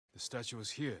statue was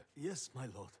here. Yes, my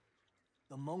lord.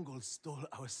 The Mongols stole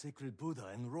our sacred Buddha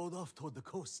and rode off toward the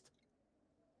coast.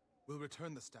 We'll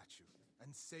return the statue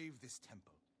and save this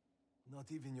temple.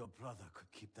 Not even your brother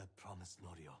could keep that promise,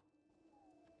 Norio.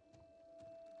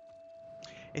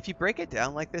 If you break it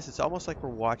down like this, it's almost like we're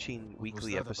watching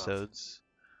weekly that about? episodes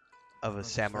of a Brother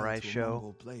samurai fell to a show,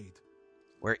 Mongol blade.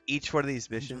 where each one of these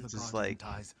Enjoy the missions is guardian like,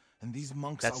 dies, and these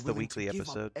monks that's are the willing weekly to give up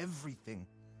episode. everything.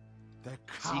 They're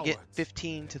So cowards. you get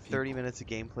 15 to They're 30 people. minutes of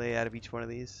gameplay out of each one of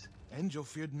these. Enjo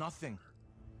feared nothing.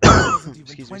 He wasn't even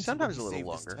Excuse me, 20 sometimes when a he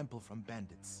little saved this longer. temple from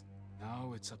bandits.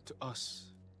 Now it's up to us.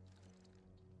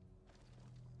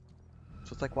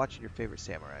 So it's like watching your favorite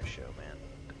samurai show, man.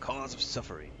 The Cause of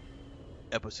Suffering,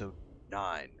 Episode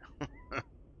 9,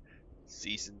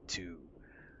 Season 2.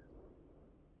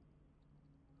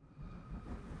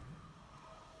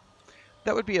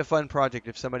 That would be a fun project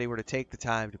if somebody were to take the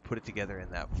time to put it together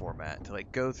in that format, to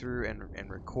like go through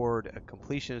and record a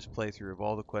completionist playthrough of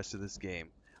all the quests of this game.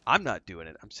 I'm not doing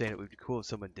it. I'm saying it would be cool if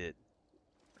someone did.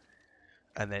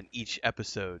 And then each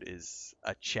episode is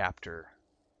a chapter,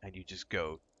 and you just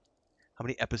go. How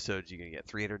many episodes are you gonna get?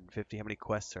 350? How many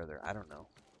quests are there? I don't know.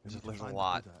 There's a Find the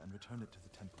lot. Buddha and return it to the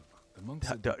temple. The monks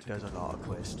That said they'd does take a it lot from of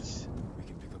the coast. quests. We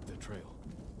can pick up their trail.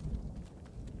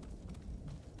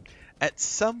 At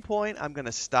some point, I'm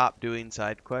gonna stop doing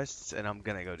side quests and I'm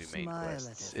gonna go do main Smile at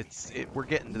quests. everything. We're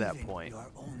getting to that Even point your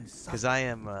own because son. I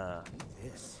am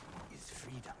This is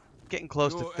freedom. getting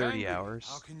close to You're 30 angry. How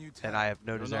hours, can you and tell? I have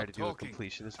no You're desire not to do a talking.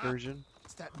 completionist version.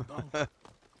 It's that monk.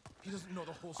 He doesn't know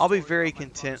the whole I'll be story very about my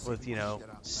content brother with, you saving know,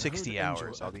 Shira. 60 Angel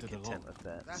hours. I'll be acted content alone. with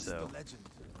that. That's So the legend.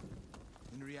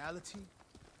 In reality,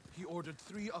 he ordered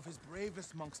 3 of his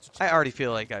bravest monks to I already challenge feel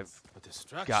the like I've bandits. A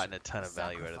distraction. gotten a ton of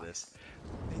value out of this.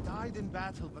 Sacrifice. They died in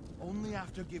battle, but only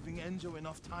after giving Enjo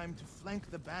enough time to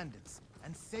flank the bandits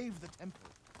and save the temple.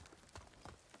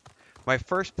 My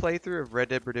first playthrough of Red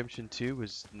Dead Redemption 2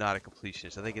 was not a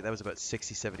completionist. I think that was about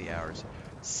 60, 70 hours.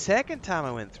 Second time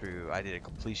I went through, I did a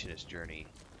completionist journey.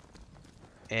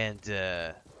 And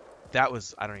that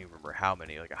was, I don't even remember how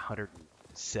many, like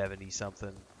 170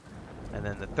 something. And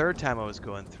then the third time I was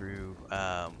going through,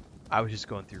 I was just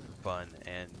going through for fun.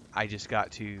 And I just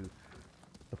got to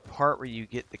the part where you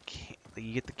get the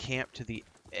camp to the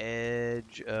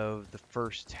edge of the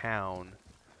first town.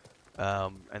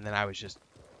 And then I was just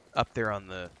up there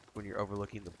on when you're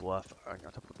overlooking the bluff, on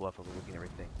top of the bluff overlooking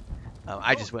everything.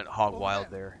 I just went hog wild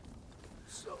there.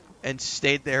 And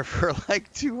stayed there for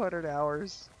like 200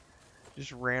 hours.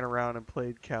 Just ran around and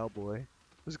played cowboy. It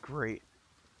was great.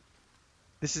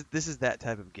 This is that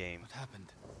type of game. What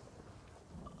happened?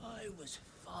 I was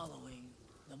following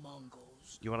the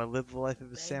Mongols. You want to live the life of a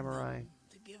Beg samurai? them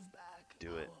to give back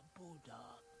Do it. our Buddha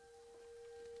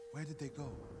Where did they go?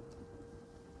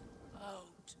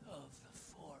 out of the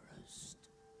forest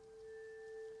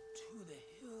to the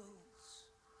hills.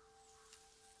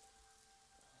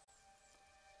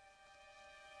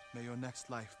 May your next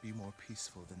life be more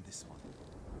peaceful than this one.